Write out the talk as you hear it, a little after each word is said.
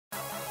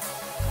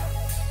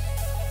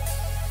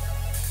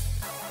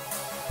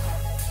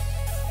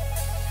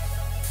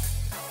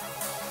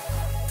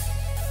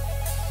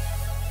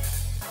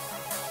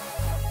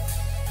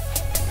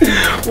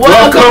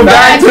Welcome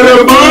back to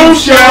the Boom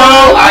Show.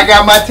 I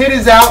got my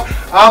titties out.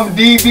 I'm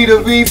DB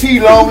the VP.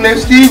 Long live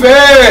Stevie.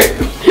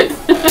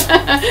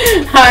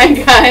 Hi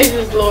guys,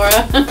 it's Laura.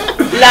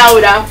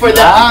 Louder for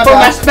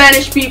my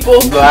Spanish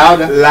people.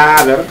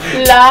 Louder.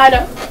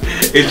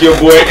 It's your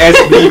boy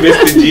SB,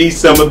 Mr. G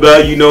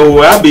Summerbell. You know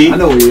who I be. I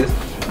know who he is.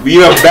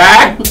 We are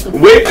back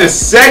with the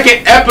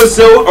second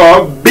episode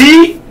of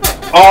Beat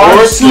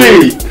or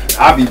Sleep.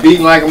 I be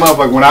beating like a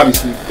motherfucker when I be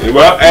sleeping.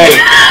 Well, hey,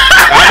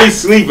 I be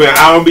sleeping.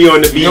 I don't be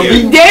on the beat.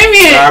 Damien,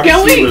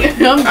 can we?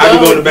 I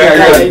be going to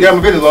bed. Get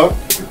my business, Lord.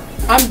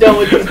 I'm done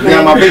with this,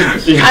 man. My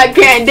business. I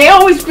can't. They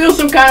always feel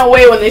some kind of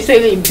way when they say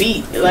they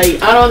beat.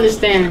 Like, I don't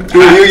understand.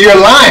 Dude, you're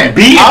lying.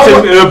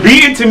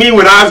 Beating to me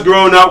when I was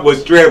growing up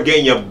was straight up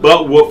getting your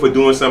butt whooped for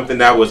doing something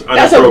that was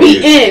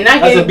inappropriate.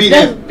 That's a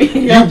beat-in.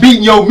 You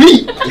beating your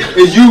meat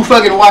is you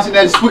fucking watching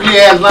that squiggly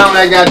ass line on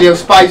that goddamn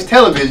Spice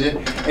television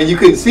and you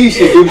couldn't see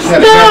shit. You just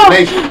had a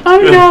imagination.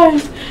 I'm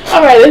done.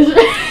 All right,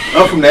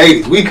 I'm from the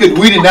 80s.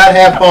 We did not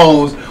have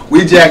phones.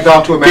 We jacked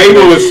off to imagination.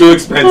 Cable was too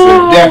expensive.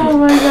 Oh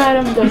my god,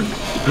 I'm done.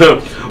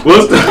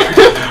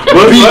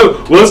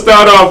 We'll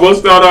start off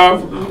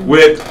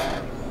with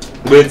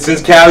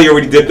since Callie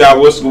already dipped out,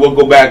 we'll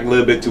go back a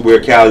little bit to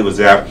where Callie was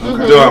at.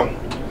 Mm-hmm. So,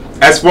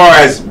 as far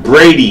as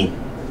Brady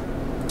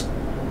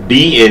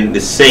beating the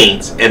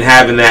Saints and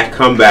having that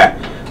comeback,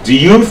 do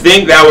you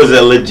think that was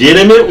a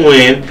legitimate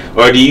win,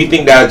 or do you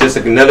think that was just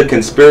like another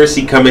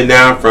conspiracy coming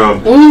down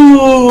from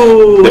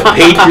the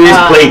Patriots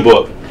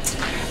playbook?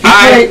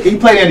 He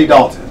played Andy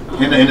Dalton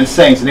in the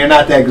Saints, and they're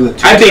not that good.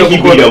 I think he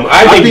beat him.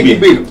 I think he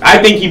beat him. I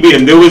think he beat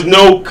him. There was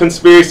no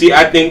conspiracy.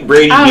 I think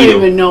Brady beat him. I don't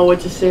even know what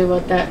to say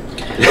about that.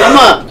 I'm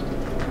up.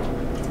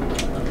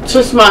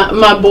 Twist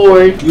my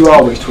board. You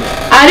always twist.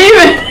 I didn't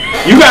even.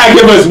 You gotta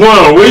give us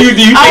one. What do you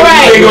think? You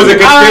think it was a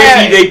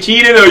conspiracy? They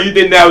cheated, or you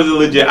think that was a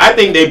legit? I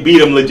think they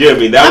beat him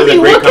legitimately. That was a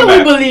great comeback. What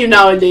can we believe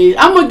nowadays?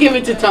 I'm gonna give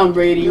it to Tom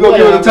Brady. You gonna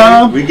give it to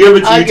Tom? We give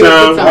it to you,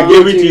 Tom. I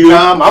give it to you,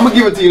 Tom. I'm gonna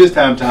give it to you this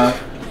time, Tom.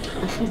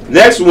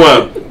 Next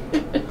one.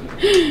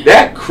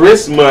 That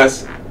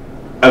Christmas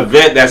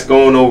event that's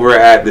going over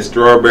at the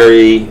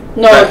Strawberry.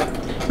 No,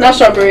 not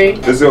Strawberry.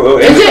 Is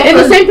it in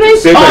the same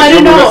place? Same place. I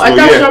didn't know. I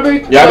thought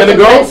Strawberry. Y'all gonna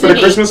go for the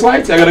Christmas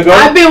lights? Y'all gonna go?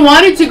 I've been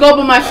wanting to go,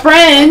 but my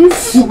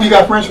friends. You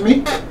got friends for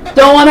me?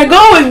 Don't want to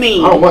go with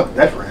me. I don't want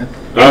that friend.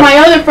 And my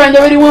other friend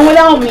already went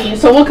without me.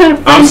 So what kind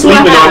of friends I'm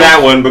sleeping do I have? on that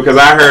one because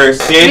I heard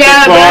Santa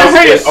Claus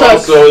is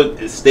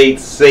also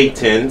states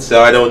Satan.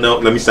 So I don't know.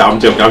 Let me stop. I'm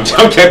joking.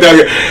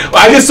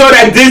 I just saw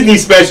that Disney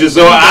special,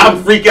 so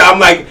I'm freaking. I'm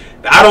like,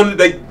 I don't.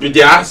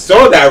 I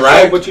saw that,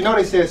 right? So, but you know,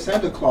 they said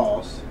Santa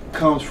Claus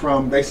comes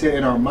from. They said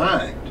in our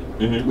mind,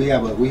 we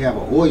have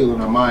an oil in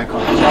our mind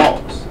called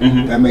claws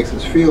that makes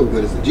us feel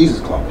good. It's the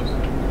Jesus claws.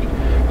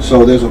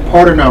 So there's a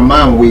part in our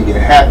mind when we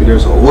get happy,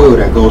 there's an oil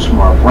that goes from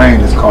our brain.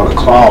 It's called a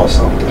claw or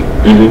something.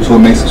 So it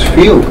makes us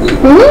feel good.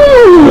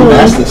 So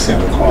that's the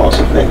Santa Claus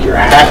effect, your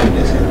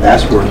happiness. And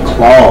that's where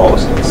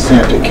claws and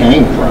Santa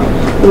came from.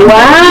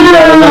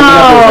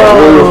 Wow.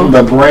 Oil from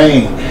the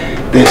brain.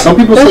 Some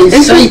people say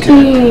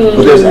Satan,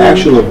 but there's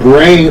actually a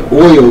brain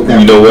oil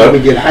that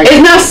we get hyped.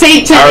 It's not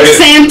Satan, it's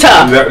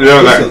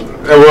Santa.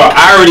 Well,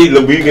 I already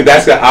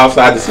that's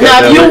outside the schedule.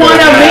 Now, if you want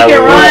to make it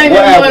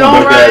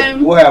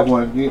rhyme, we'll have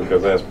one.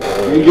 Because that's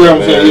you know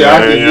what I'm saying?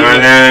 Yeah,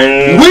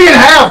 we didn't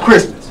have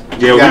Christmas.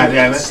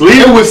 Yeah, we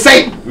sleeping with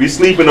Satan. We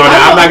sleeping on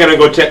that. I'm not gonna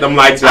go check them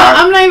lights out.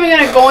 I'm not even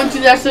gonna go into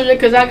that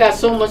subject because I got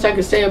so much I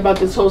could say about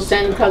this whole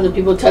Santa Claus and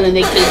people telling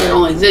their kids they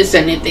don't exist,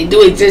 and if they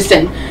do exist,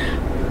 and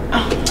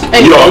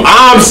yo,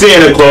 I'm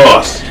Santa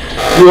Claus.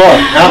 You are.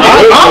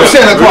 I'm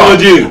Santa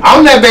Claus.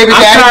 I'm that baby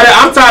daddy.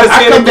 I'm tired of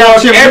Santa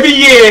Claus every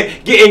year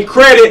getting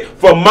credit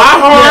for my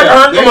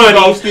hard-earned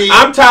money.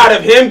 I'm tired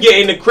of him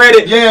getting the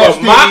credit for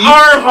my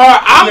hard.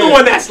 I'm the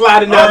one that's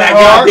sliding down that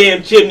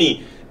goddamn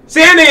chimney.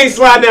 Santa ain't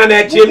sliding down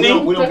that chimney.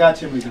 We don't got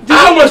chimneys.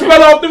 I almost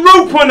fell off the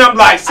roof putting up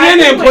like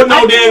Santa ain't putting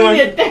no damn.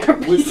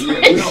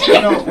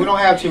 We don't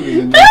have chimneys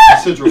in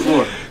Central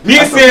Florida. Me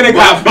and Santa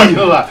got beef.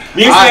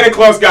 Me and Santa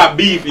Claus got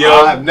beef, yo.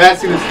 I've not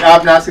seen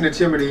a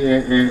chimney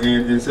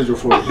in Central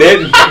Florida.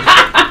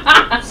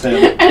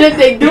 And if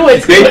they do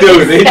it, they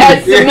do.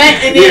 That's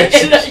cement in it.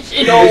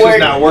 It don't work. It's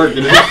not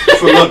working. It's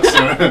for looks.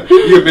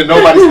 You've been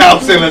nobody's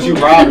house unless you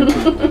robbed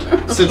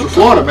it. Central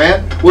Florida,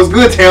 man. What's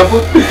good,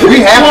 Tampa? We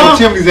have some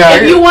chimneys out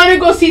here. If you want to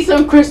go see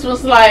some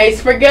Christmas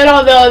lights, forget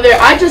all the other.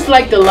 I just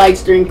like the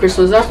lights during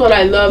Christmas. That's what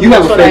I love. You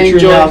That's have a what I fake tree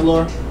in enjoy. your house,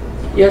 Laura?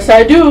 Yes,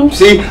 I do.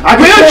 See,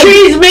 real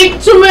trees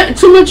make too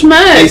much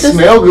mess. They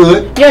smell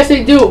good. Yes,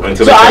 they do.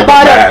 Until I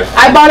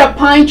bought a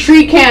pine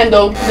tree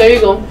candle. There you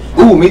go.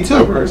 Ooh, me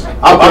too.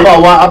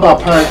 I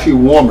bought pine tree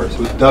warmers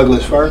with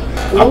Douglas fir.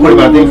 I put them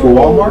out there for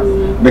Walmart.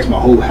 It makes my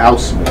whole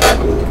house smell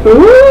good.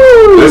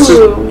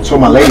 Ooh. So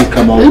my ladies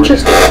come over.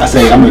 Interesting. I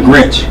say I'm a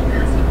Grinch.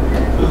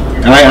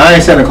 And I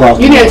ain't Santa Claus.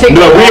 You need to take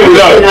no,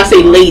 and I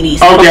say ladies.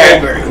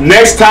 Okay.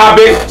 Next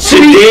topic.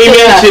 Should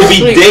Damien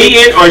be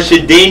dating or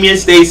should Damien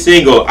stay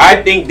single?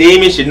 I think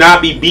Damien should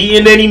not be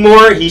beaten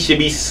anymore. He should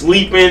be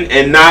sleeping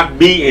and not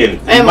beating.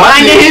 And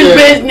minding his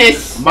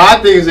business. My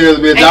thing is,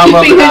 bitch, I'm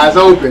up with eyes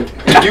open.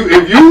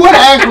 if you would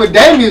ask what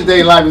Damien's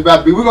day life is about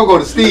to be, we're gonna go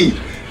to Steve.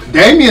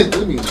 Damien's,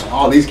 let me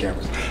all these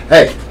cameras.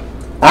 Hey,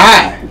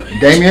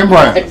 Damien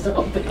Brown.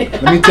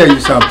 Let me tell you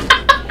something.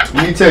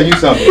 Let me tell you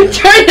something.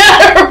 Turn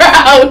that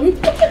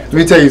around. Let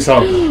me tell you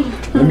something.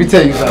 Let me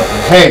tell you something.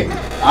 Hey,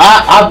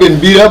 I've been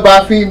beat up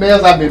by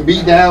females. I've been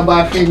beat down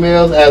by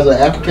females as an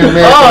African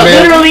American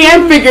male. Literally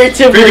and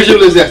figuratively.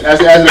 Figuratively is that.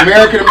 As an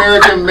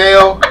American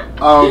male,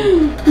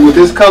 with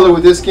this color,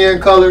 with this skin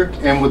color,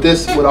 and with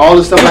all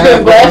the stuff I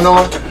have going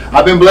on,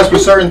 I've been blessed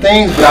with certain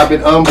things, but I've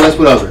been unblessed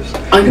with others.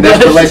 And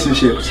that's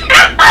relationships.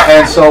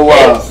 And so,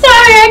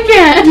 sorry, I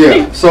can't.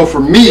 Yeah. So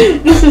for me,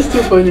 this is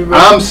too funny, bro.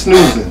 I'm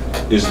snoozing.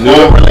 It's new.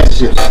 On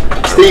relationships.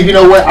 Steve, you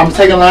know what? I'm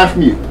taking a line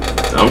from you.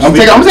 I'm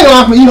taking a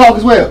line from E-Hawk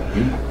as well.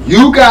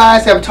 You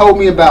guys have told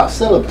me about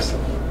celibacy.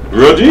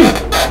 Real G.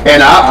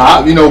 And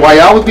I you know, while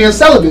y'all was being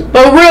celibate.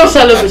 But real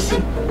celibacy.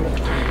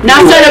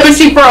 Not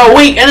celibacy for a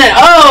week and then,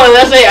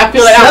 let's say I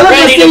feel like I'm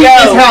ready to go.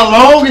 Celibacy is how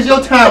long is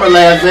your timer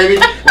last, baby.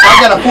 I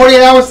got a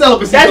 48-hour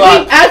celibacy. That's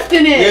being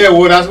abstinent. Yeah,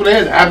 well, that's what it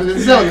is.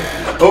 Abstinent celibacy.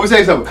 Let me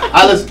say something.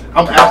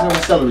 I'm abstinent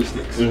with celery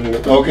sticks.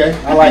 Okay?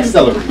 I like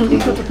celery.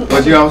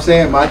 But you know what I'm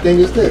saying? My thing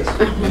is this.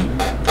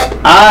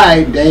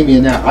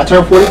 Damien, now, I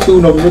turned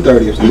 42 November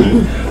 30th,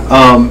 Steve.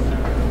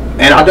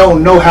 And I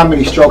don't know how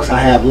many strokes I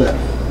have left.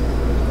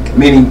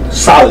 Meaning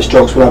solid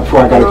strokes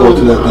before I got to go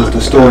to the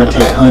store and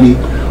take honey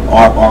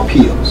or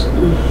pills.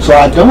 So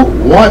I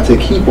don't want to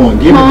keep on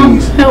giving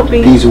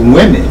these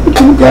women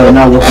that are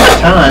not worth my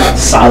time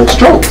solid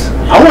strokes.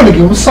 I want to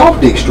give them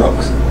soft dick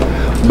strokes.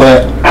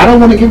 But I don't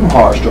want to give them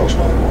hard strokes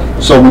no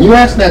more. So when you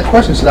ask that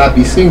question, should I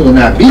be single and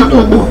not beat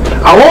no more?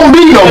 I won't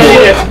beat no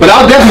more, but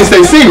I'll definitely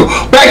stay single.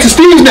 Back to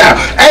Steve now.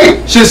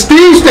 Hey, should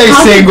Steve stay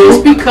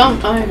single? You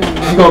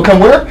gonna come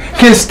where?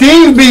 Can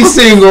Steve be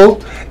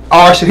single?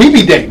 Or should he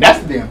be dating?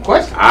 That's the damn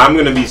question. I'm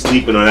gonna be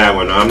sleeping on that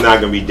one. I'm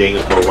not gonna be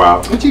dating for a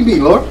while. What you be,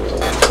 Lord?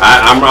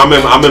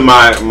 I'm in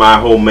my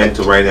whole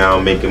mental right now.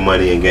 I'm making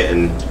money and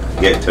getting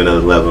to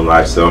another level in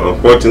life. So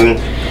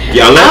unfortunately,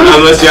 yeah,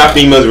 unless y'all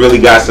females really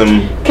got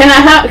some. Can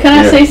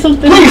I say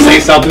something? Please say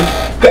something.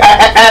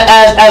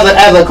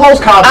 As a close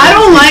comment. I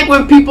don't like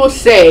when people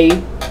say,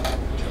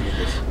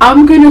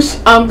 I'm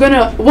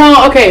gonna.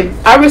 Well, okay.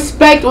 I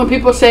respect when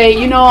people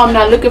say, I'm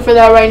not looking for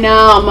that right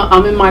now.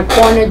 I'm in my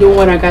corner doing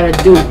what I gotta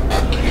do.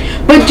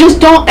 But just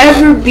don't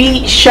ever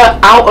be shut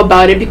out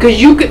about it,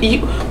 because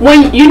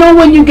when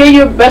you get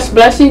your best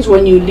blessings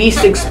when you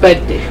least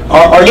expect it.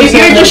 If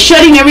you're just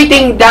shutting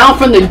everything down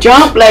from the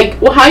jump,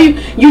 like, well, how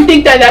you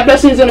think that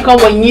blessing is gonna come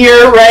when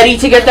you're ready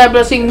to get that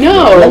blessing?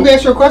 No. Let me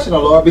ask you a question,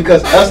 Lord,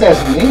 because us as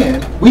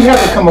men, we have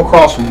to come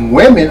across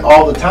women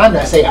all the time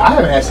that say, I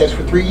haven't had sex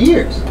for 3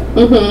 years.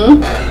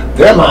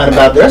 They're lying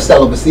about their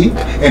celibacy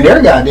and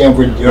their goddamn.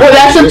 Well,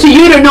 that's up to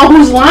you to know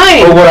who's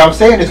lying. But what I'm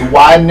saying is,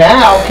 why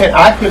now can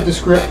I flip the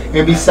script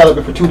and be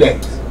celibate for 2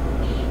 days?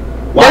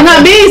 Why that's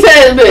not being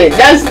celibate.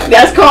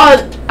 That's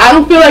called, I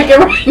don't feel like it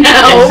right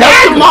now.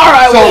 Exactly. Tomorrow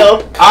I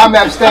will. I'm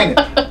abstaining.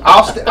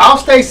 I'll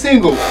stay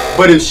single.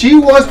 But if she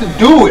wants to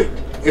do it,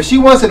 if she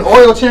wants an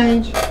oil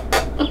change,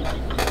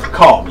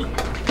 call me.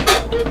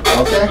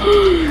 Okay?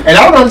 And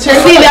I don't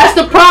understand. See, that's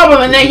the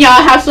problem. And then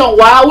y'all have some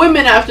wild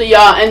women after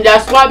y'all, and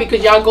that's why,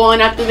 because y'all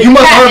going after the You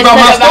must have heard about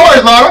my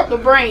stories, Laura. The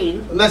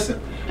brain. Listen.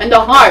 And the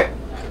heart.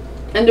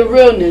 And the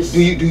realness.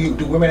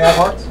 Do women have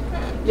hearts?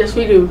 Yes,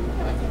 we do.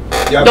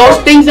 Those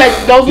women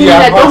that don't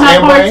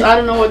have hearts, brain? I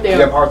don't know what they are.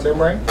 You have hearts and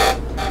brain?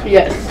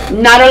 Yes.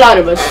 Not a lot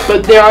of us,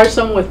 but there are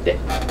some with it.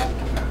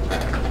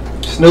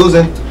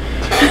 Snoozing.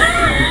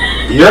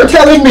 You're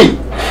telling me.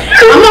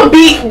 I'm going to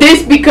beat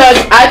this because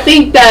I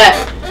think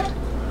that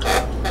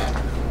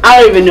I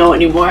don't even know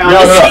anymore,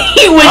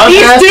 honestly. No. With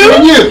these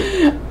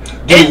two,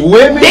 they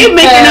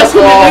making us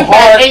women look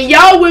bad, and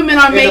y'all women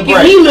are making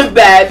me look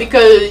bad,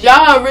 because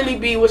y'all really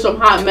be with some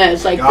hot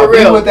mess, like, y'all for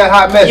real. With that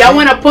hot mess. Y'all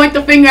want to point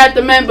the finger at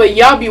the men, but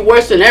y'all be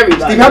worse than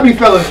everybody. Steve, how many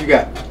felonies you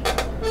got?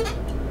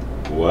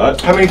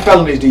 What? How many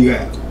felonies do you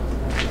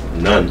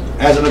have? None.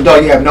 As an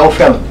adult, you have no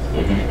felonies.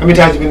 How many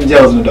times have you been in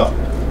jail as an adult?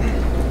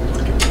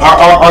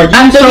 Are you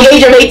after the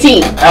age of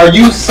 18? Are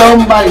you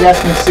somebody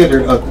that's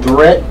considered a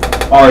threat?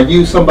 Or are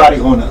you somebody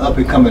on the up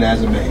and coming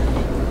as a man?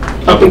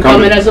 Up and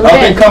coming as a man.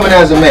 Up and coming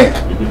as a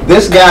man.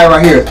 This guy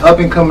right here is up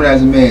and coming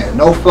as a man.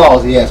 No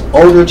flaws. He has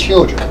older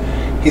children.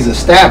 He's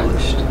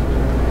established.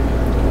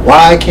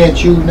 Why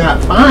can't you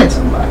not find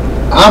somebody?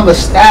 I'm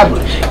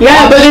established.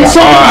 Yeah, but it's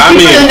so much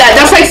deeper than that.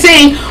 That's like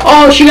saying,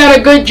 oh, she got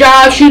a good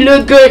job, she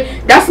look good.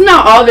 That's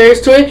not all there is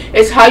to it.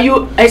 It's how you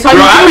deal with it.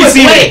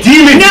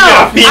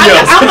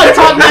 I'm gonna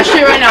talk my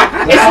shit right now.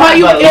 It's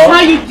how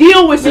you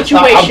deal with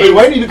situations. I've been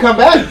waiting to come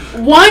back.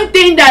 One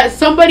thing that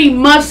somebody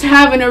must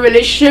have in a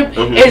relationship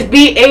is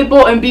be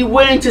able and be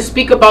willing to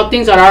speak about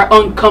things that are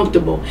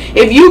uncomfortable.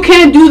 If you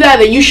can't do that,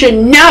 then you should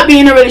not be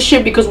in a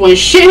relationship, because when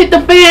shit hit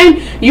the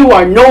fan, you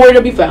are nowhere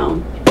to be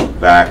found.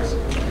 Facts.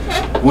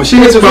 When she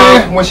hit the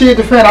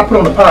fan, I put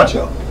on the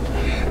poncho,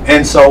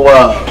 and so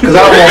because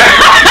I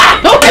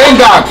don't want and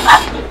goggles,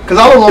 because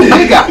I don't want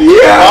pink eye.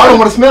 Yeah. I don't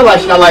want to smell like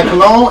shit. I like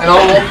cologne, and I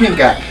don't want pink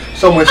eye.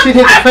 So when shit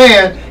hit the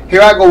fan,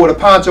 Here I go with a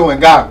poncho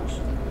and goggles.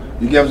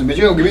 You give them, but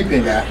you don't give me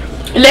pink eye.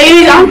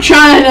 Ladies, I'm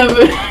trying to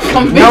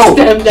convince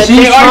them that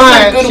there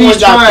are some good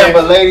ones out there.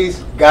 But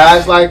ladies,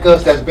 guys like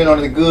us that's been on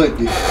the good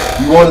deal.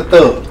 You want a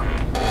thug.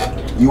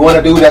 You want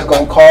a dude that's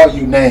gonna call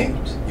you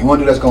names. You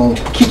want a dude that's gonna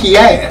kick your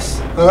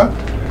ass.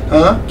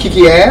 Kick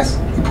your ass.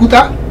 You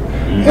puta.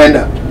 And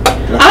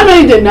I know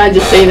you did not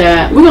just say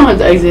that. We're gonna have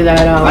to exit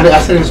that out.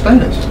 I said it in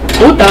Spanish.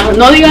 Puta.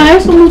 No diga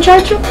eso,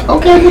 muchacho.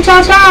 Okay,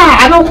 muchacha.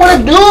 I don't want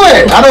to do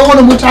it. I don't want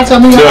to muchacha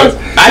me. So,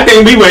 I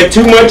think we went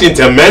too much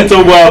into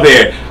mental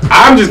welfare.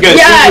 I'm just gonna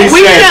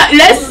simply say,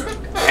 let's.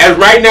 As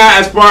right now,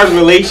 as far as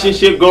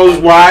relationship goes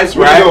wise,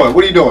 right?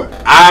 What are you doing?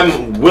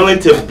 I'm willing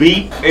to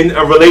be in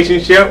a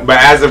relationship, but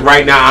as of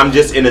right now, I'm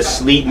just in a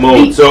sleep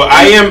mode. So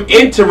I am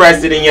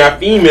interested in y'all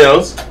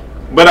females,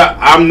 but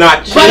I'm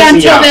not chasing y'all. But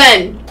until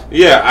then.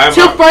 Yeah.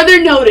 Till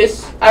further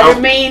notice, I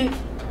remain.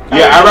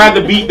 Yeah, I'd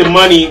rather beat the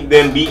money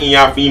than beating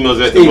y'all females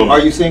at the moment. Are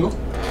you single?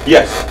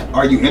 Yes.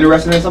 Are you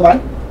interested in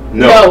somebody?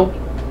 No.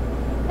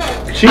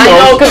 She knows. I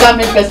know because I'm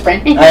his best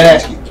friend. I didn't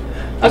ask you.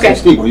 Okay.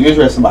 So Steve, are you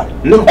interested in somebody?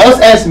 No. Us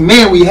as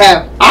men, we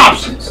have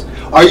options.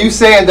 Are you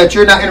saying that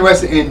you're not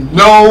interested in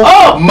no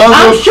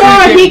I'm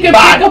sure he could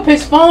pick up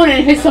his phone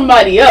and hit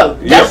somebody up.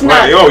 That's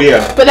not. Right. Oh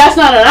yeah. But that's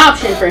not an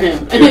option for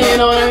him. You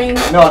know what I mean?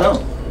 No, I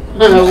don't.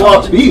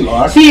 Well,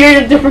 see,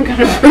 you're a different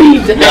kind of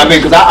breed. Yeah, I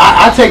mean, because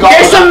I take all.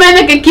 There's some men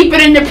that can keep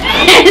it in their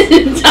pants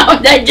and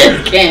some that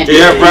just can't.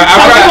 Yeah, bro.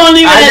 I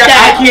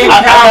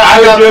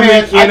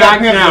legitimately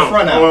cannot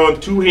count on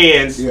two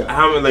hands. Yeah.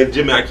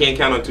 I can't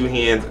count on two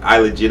hands. I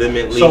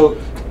legitimately,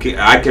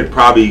 I could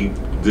probably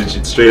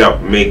straight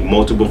up make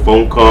multiple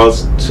phone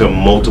calls to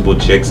multiple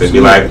chicks and be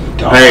like,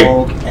 "Hey,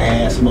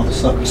 ass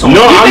motherfucker."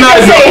 No, I'm not.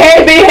 Say,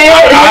 "Hey, big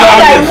head."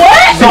 Like, what?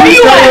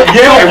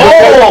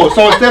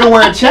 So instead of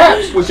wearing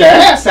chaps with your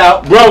ass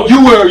out, bro,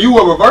 you wear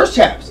reverse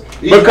chaps.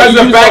 Because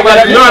the fact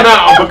that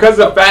because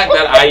the fact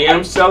that I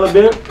am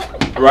celibate,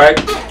 right,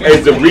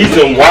 is the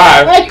reason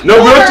why. No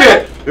real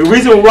shit. The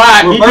reason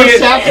why me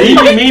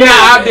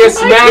not out there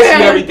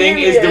smashing everything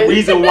is the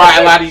reason why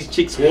a lot of these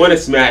chicks want to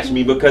smash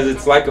me, because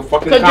it's like a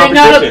fucking competition.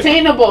 Because you're not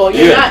obtainable.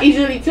 You're not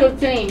easily to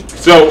obtain.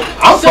 So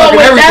I'm fucking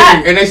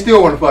everything, and they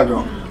still want to fuck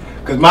on.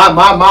 Because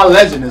my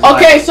legend is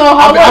okay. So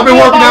how I've been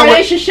working about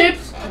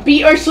relationships?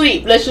 Beat or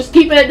sleep? Let's just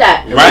keep it at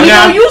that. Right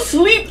now, you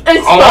sleep and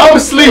stuff. I'm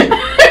asleep.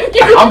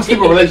 I'm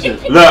sleeping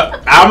relationships. Look,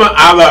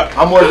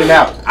 I'm working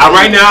out.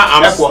 Right now,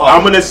 I'm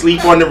gonna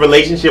sleep on the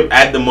relationship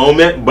at the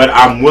moment, but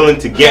I'm willing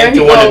to get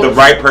to one if the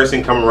right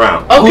person come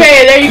around.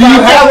 Okay, there you go. Do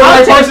you have the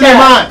right person in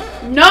mind?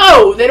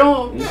 No, they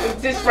don't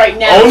exist right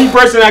now. Only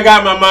person I got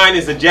in my mind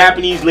is a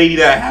Japanese lady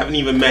that I haven't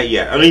even met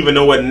yet. I don't even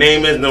know what her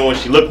name is, know what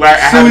she look like.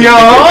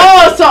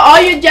 So all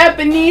your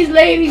Japanese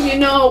ladies, you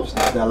know.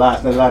 That's a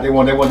lot. They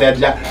want that.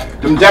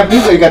 Them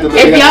Japanese ladies got the.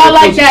 If y'all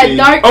like that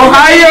dark.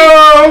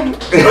 Ohio.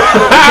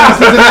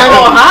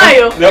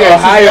 Ohio. No,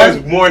 Ohio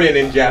is morning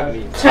in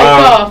Japanese. Take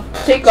off.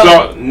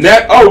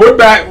 So we're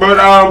back, but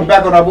we're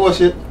back on our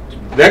bullshit.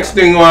 Next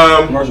thing,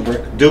 commercial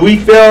break. Do we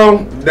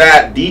feel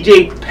that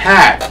DJ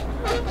Pat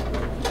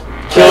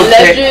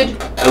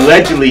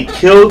allegedly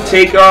killed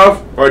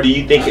Takeoff, or do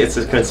you think it's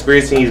a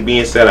conspiracy he's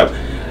being set up?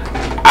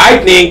 I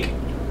think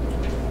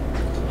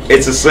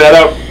it's a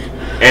setup,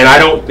 and I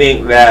don't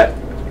think that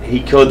he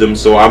killed him,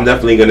 so I'm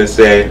definitely gonna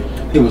say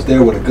he was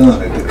there with a gun.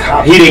 The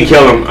cop. He didn't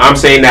kill him. I'm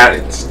saying that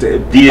it's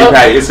DJ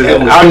Pat.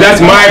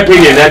 That's my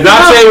opinion. That's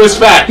not saying it was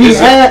fact. He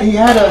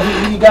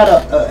got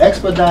a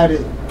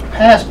expedited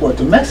passport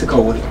to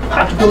Mexico with a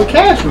pocket full of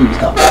cash when he was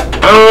talking.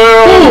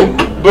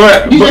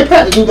 But DJ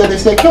Pat, the dude that they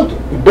said killed him.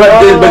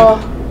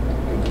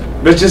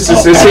 But just a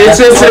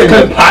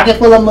pocket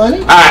full of money.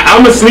 All right,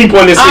 I'm gonna sleep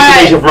on this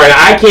situation for right now.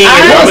 I can't.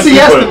 I'm gonna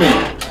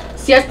siesta.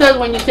 Siesta is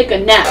when you take a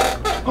nap.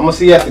 I'm gonna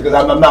siesta because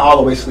I'm not all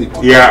the way asleep.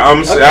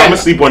 I'm gonna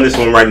sleep on this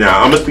one right now.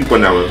 I'm gonna sleep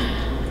on that one.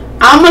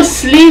 I'm gonna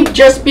sleep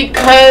just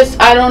because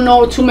I don't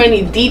know too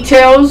many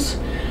details.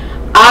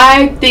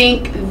 I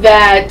think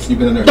that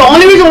the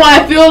only reason why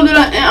I feel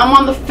that I'm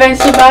on the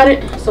fence about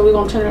it, so we're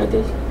gonna turn it like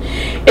this,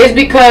 is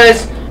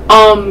because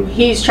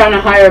he's trying to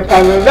hire a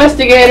private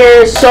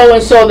investigator, so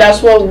and so.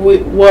 That's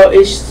what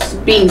is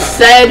being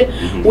said.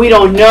 We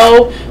don't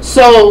know.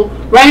 So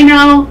right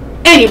now,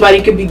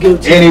 anybody could be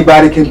guilty.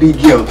 Anybody can be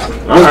guilty.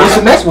 What's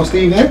the next one,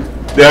 Steve?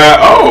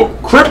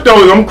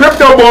 Crypto. Them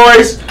crypto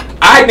boys.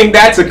 I think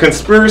that's a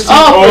conspiracy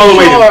all the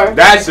way.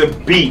 That's a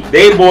beat.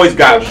 They boys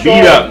got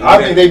beat up. I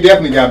think they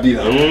definitely got beat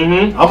up.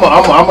 I'm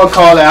gonna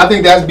call that. I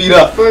think that's beat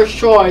up. For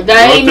sure.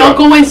 That ain't no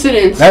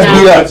coincidence. That's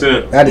beat up.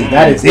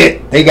 That is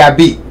it. They got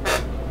beat.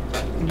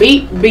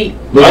 Beat.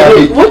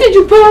 What did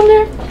you put on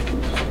there?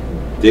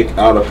 Dick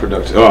out of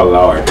production. Oh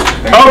Lord.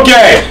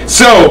 Okay,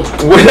 so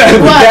with that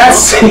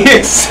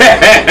being said,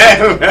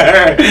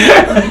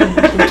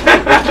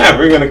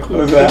 we're gonna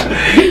close that.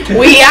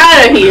 We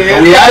out of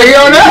here. We out of here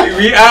on that.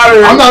 We out of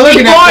here. I'm not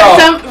looking at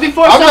y'all.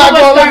 Before some of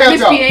us start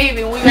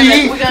misbehaving, we're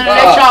gonna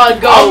let y'all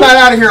go. I'm not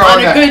out of here on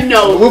a good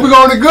note. We'll be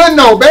going on a good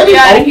note, baby. We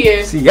out of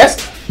here. Yes.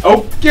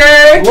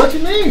 Okay. What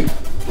you mean?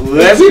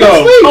 Let's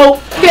go.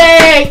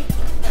 Okay.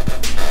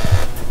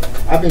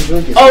 I've been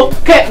drinking.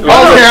 Okay.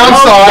 I'm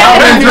sorry.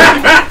 I've been